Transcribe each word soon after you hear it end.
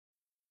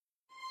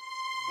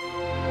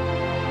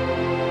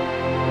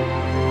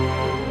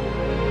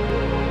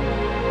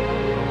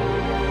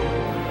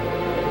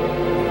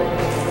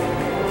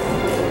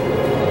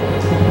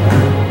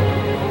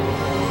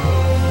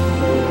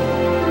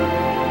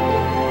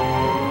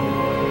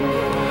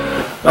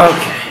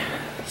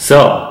Okay,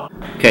 so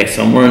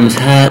I'm wearing this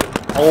hat.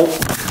 Oh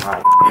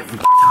my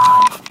God.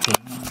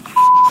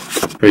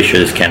 Pretty sure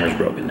this camera's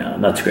broken now.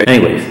 That's great.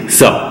 Anyways,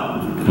 so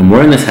I'm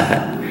wearing this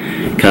hat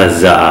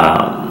because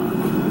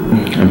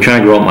I'm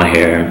trying to grow out my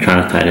hair. I'm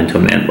trying to tie it into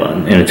a man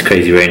bun, and it's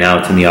crazy right now.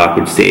 It's in the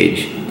awkward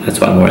stage.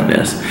 That's why I'm wearing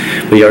this.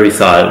 But you already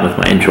saw it with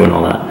my intro and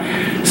all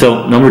that.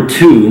 So number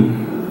two,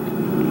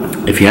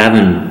 if you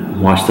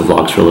haven't watched the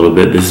vlogs for a little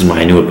bit, this is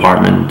my new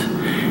apartment,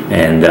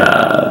 and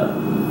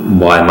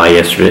why my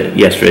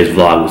yesterday's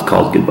vlog was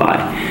called Goodbye.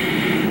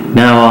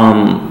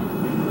 Now,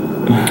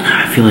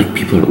 I feel like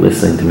people are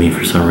listening to me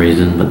for some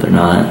reason, but they're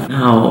not.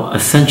 Now,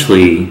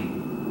 essentially,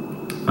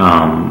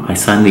 I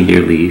signed the year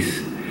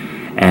lease,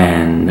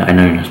 and I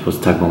know you're not supposed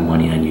to talk about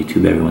money on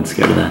YouTube. Everyone's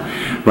scared of that,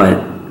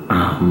 but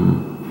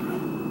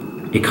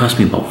it cost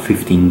me about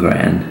 15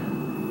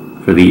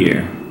 grand for the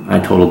year. I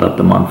totaled up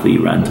the monthly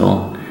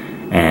rental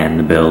and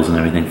the bills and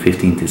everything,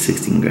 15 to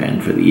 16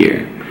 grand for the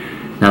year.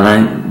 Now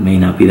that may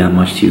not be that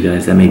much to you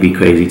guys, that may be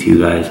crazy to you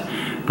guys,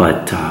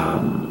 but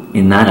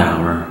in that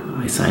hour,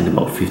 I signed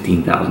about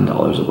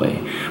 $15,000 away.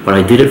 But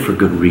I did it for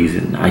good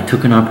reason. I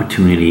took an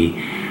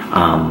opportunity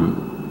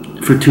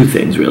for two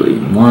things really.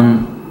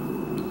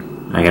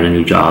 One, I got a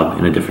new job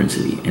in a different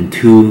city, and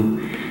two,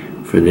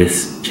 for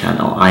this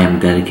channel. I am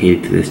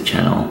dedicated to this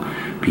channel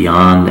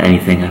beyond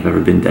anything I've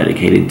ever been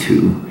dedicated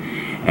to,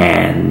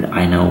 and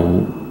I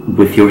know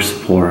with your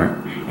support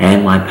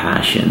and my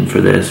passion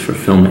for this, for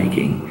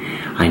filmmaking,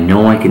 I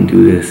know I can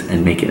do this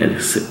and make it a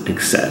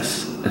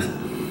success.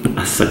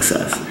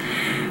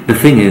 The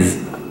thing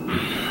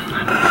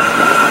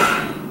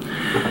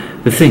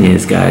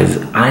is, guys,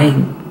 I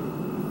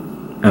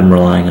am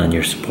relying on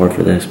your support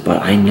for this,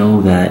 but I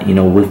know that, you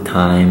know, with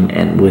time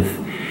and with,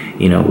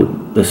 you know,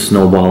 the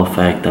snowball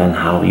effect on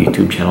how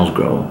YouTube channels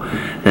grow,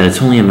 that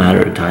it's only a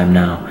matter of time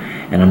now.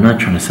 And I'm not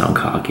trying to sound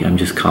cocky, I'm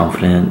just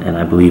confident, and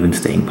I believe in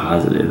staying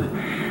positive.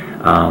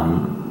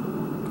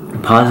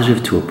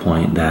 Positive to a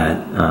point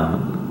that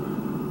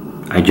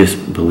I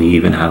just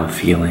believe and have a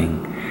feeling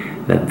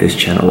that this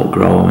channel will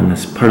grow, and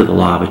that's part of the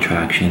law of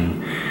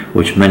attraction,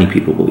 which many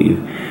people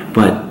believe.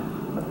 But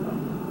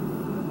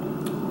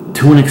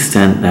to an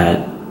extent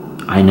that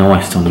I know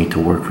I still need to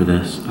work for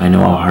this. I know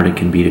how hard it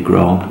can be to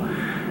grow.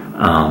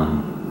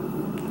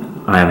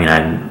 I mean,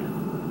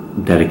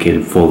 I'm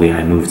dedicated fully.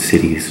 I moved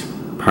cities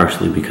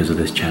partially because of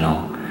this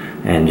channel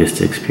and just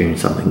to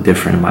experience something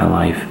different in my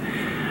life.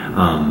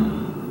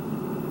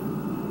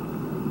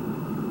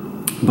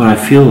 But I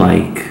feel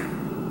like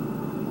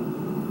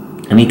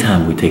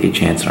anytime we take a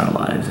chance in our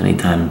lives,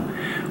 anytime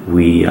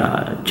we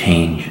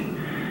change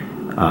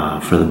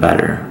for the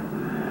better,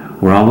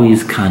 we're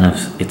always kind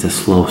of, it's a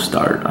slow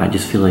start. I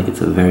just feel like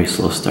it's a very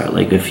slow start.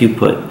 Like if you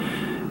put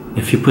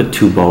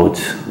two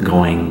boats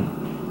going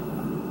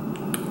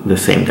the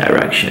same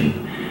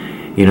direction,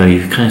 you know,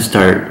 you kind of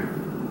start,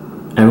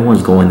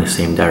 everyone's going the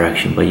same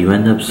direction, but you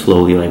end up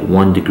slowly, like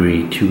 1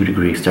 degree, 2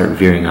 degrees, start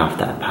veering off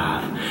that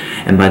path.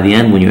 And by the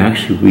end, when you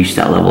actually reach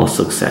that level of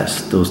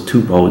success, those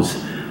two boats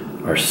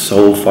are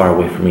so far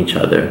away from each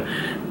other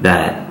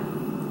that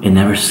it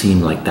never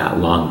seemed like that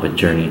long of a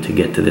journey to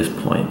get to this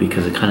point,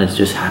 because it kind of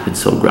just happened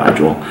so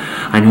gradual.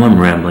 I know I'm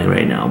rambling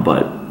right now,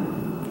 but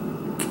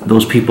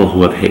those people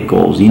who have hit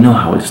goals, you know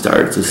how it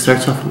starts. It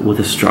starts off with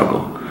a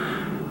struggle.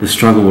 The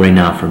struggle right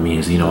now for me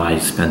is, you know, I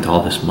spent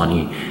all this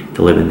money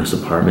to live in this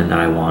apartment that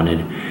I wanted,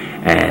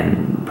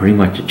 and pretty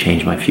much to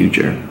change my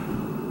future.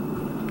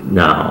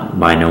 Now,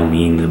 by no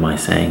means am I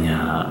saying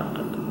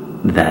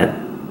that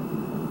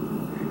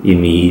you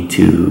need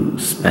to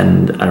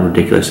spend a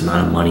ridiculous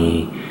amount of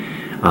money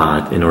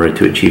in order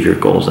to achieve your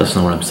goals. That's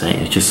not what I'm saying.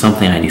 It's just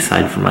something I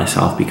decided for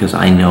myself, because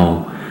I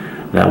know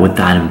that with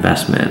that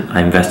investment,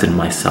 I invested in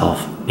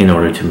myself in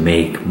order to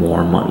make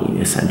more money,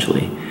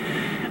 essentially,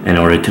 in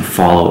order to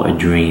follow a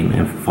dream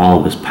and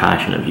follow this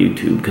passion of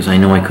YouTube, because I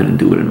know I couldn't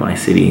do it in my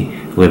city,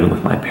 living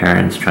with my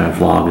parents, trying to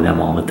vlog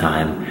them all the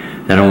time.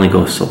 That only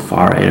goes so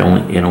far. It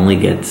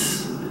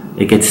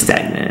gets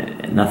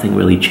stagnant. Nothing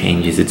really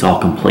changes. It's all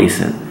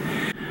complacent.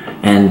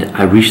 And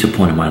I reached a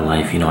point in my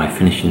life, you know, I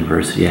finished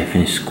university, I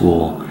finished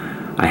school,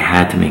 I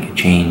had to make a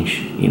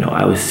change. You know,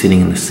 I was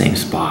sitting in the same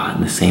spot,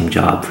 in the same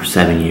job for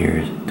 7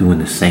 years, doing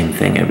the same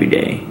thing every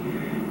day.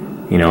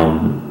 You know,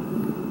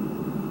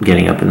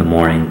 getting up in the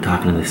morning,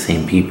 talking to the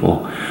same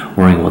people,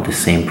 worrying about the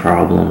same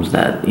problems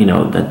that, you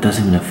know, that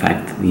doesn't even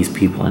affect these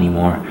people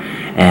anymore.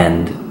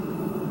 And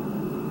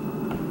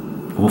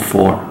what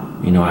for?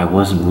 You know, I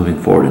wasn't moving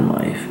forward in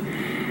life.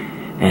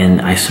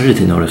 And I started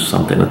to notice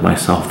something with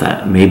myself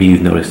that maybe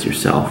you've noticed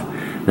yourself,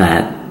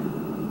 that,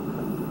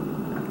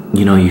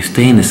 you know, you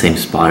stay in the same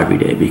spot every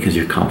day because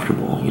you're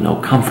comfortable. You know,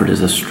 comfort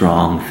is a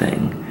strong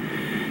thing.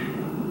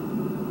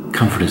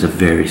 Comfort is a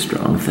very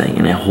strong thing,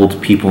 and it holds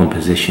people in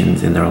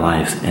positions in their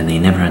lives, and they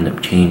never end up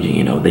changing.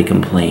 You know, they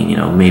complain, you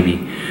know,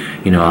 maybe,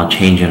 you know, I'll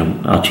change it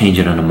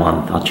in a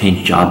month, I'll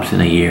change jobs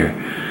in a year,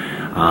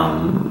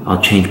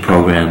 I'll change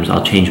programs,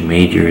 I'll change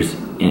majors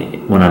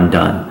when I'm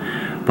done.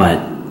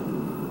 But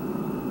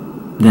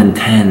then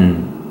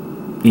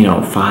 10, you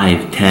know,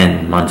 5,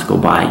 10 months go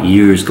by,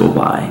 years go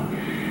by,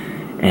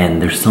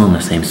 and they're still in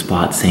the same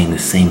spot saying the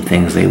same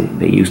things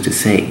they used to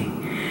say.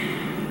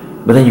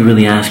 But then you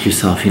really ask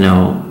yourself, you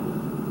know,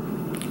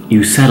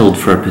 you settled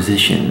for a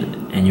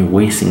position and you're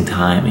wasting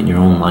time in your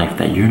own life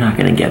that you're not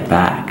going to get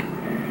back.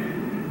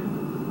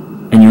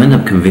 And you end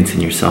up convincing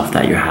yourself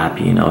that you're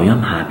happy, you know,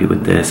 I'm happy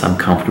with this, I'm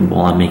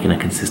comfortable, I'm making a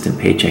consistent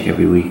paycheck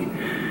every week.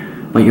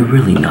 But you're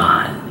really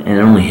not. And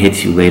it only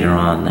hits you later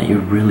on that you're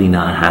really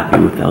not happy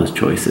with those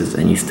choices,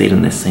 and you stayed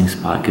in this same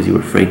spot because you were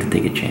afraid to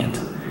take a chance.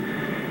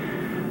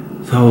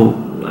 So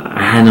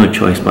I had no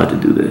choice but to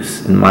do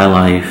this. In my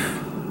life,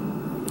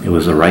 it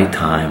was the right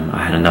time.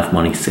 I had enough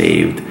money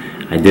saved.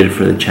 I did it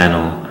for the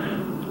channel.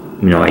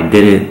 You know, I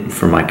did it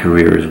for my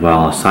career as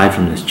well, aside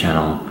from this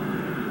channel.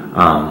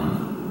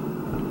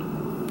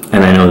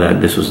 And I know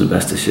that this was the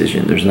best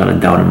decision. There's not a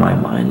doubt in my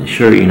mind.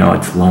 Sure, you know,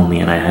 it's lonely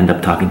and I end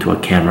up talking to a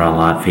camera a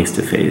lot face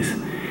to face.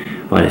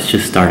 But it's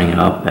just starting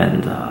up,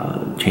 and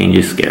change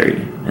is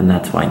scary. And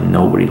that's why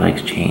nobody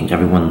likes change.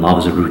 Everyone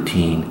loves a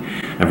routine.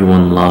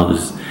 Everyone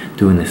loves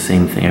doing the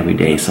same thing every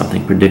day,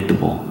 something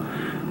predictable.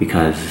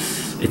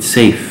 Because it's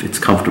safe, it's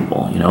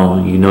comfortable. You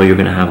know you're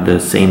gonna have the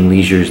same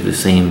leisures, the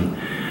same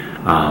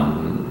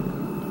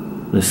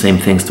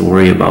things to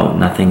worry about.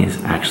 Nothing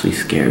is actually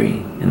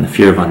scary. And the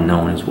fear of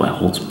unknown is what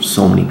holds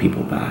so many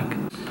people back.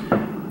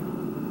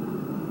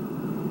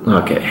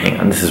 Okay, hang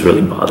on, this is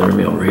really bothering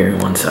me over here.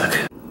 One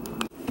sec.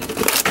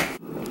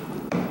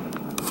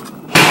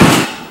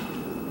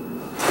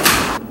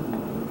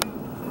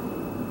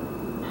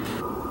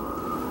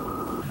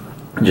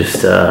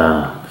 Just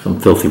some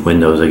filthy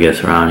windows, I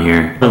guess, around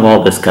here. Of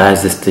all this,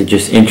 guys, is to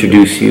just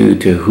introduce you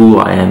to who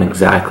I am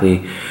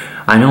exactly.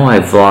 I know I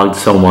vlogged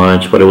so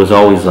much, but it was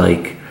always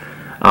like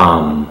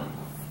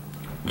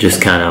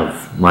just kind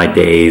of my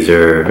days,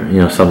 or you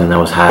know, something that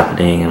was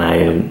happening and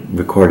I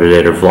recorded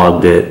it or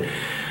vlogged it.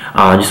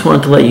 I just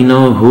wanted to let you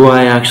know who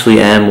I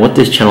actually am, what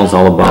this channel is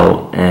all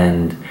about,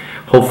 and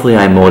hopefully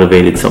I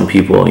motivated some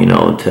people, you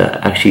know,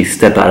 to actually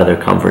step out of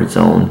their comfort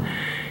zone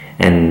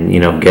and, you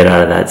know, get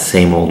out of that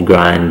same old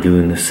grind,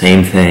 doing the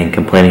same thing,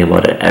 complaining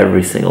about it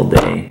every single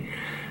day.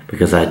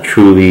 Because I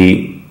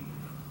truly,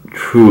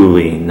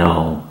 truly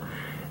know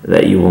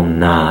that you will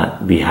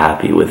not be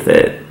happy with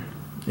it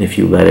if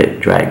you let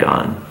it drag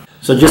on.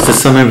 So just to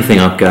sum everything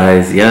up,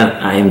 guys, yeah,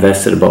 I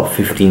invested about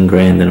 15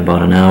 grand in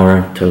about an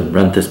hour to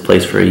rent this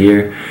place for a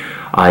year.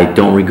 I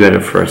don't regret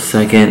it for a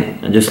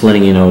second. I'm just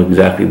letting you know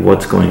exactly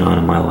what's going on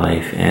in my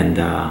life, and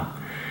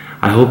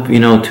I hope, you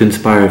know, to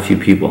inspire a few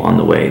people on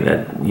the way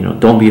that, you know,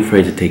 don't be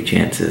afraid to take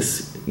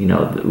chances. You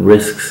know, the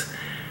risks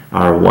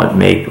are what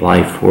make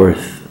life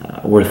worth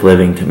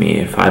living to me.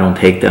 If I don't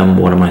take them,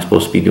 what am I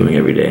supposed to be doing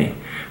every day?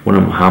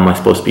 How am I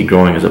supposed to be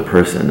growing as a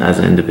person, as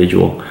an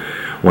individual,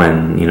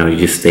 when, you know, you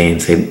just stay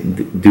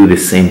and do the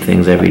same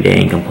things every day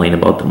and complain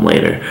about them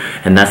later?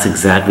 And that's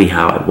exactly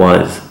how it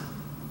was.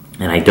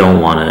 And I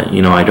don't want to,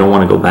 you know, I don't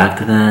want to go back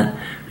to that,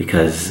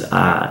 because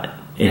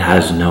it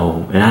has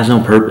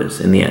no purpose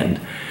in the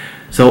end.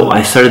 So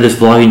I started this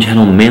vlogging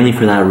channel mainly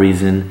for that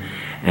reason,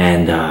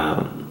 and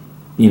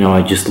you know,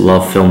 I just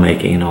love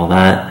filmmaking and all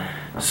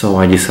that. So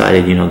I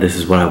decided, you know, this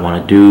is what I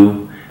want to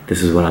do,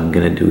 this is what I'm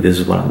gonna do, this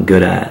is what I'm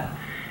good at,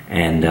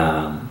 and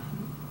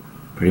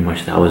pretty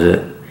much that was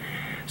it.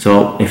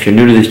 So if you're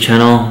new to this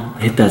channel,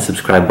 hit that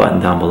subscribe button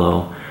down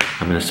below.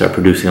 I'm gonna start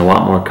producing a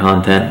lot more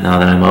content now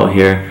that I'm out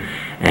here,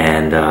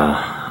 and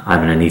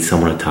I'm gonna need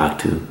someone to talk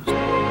to.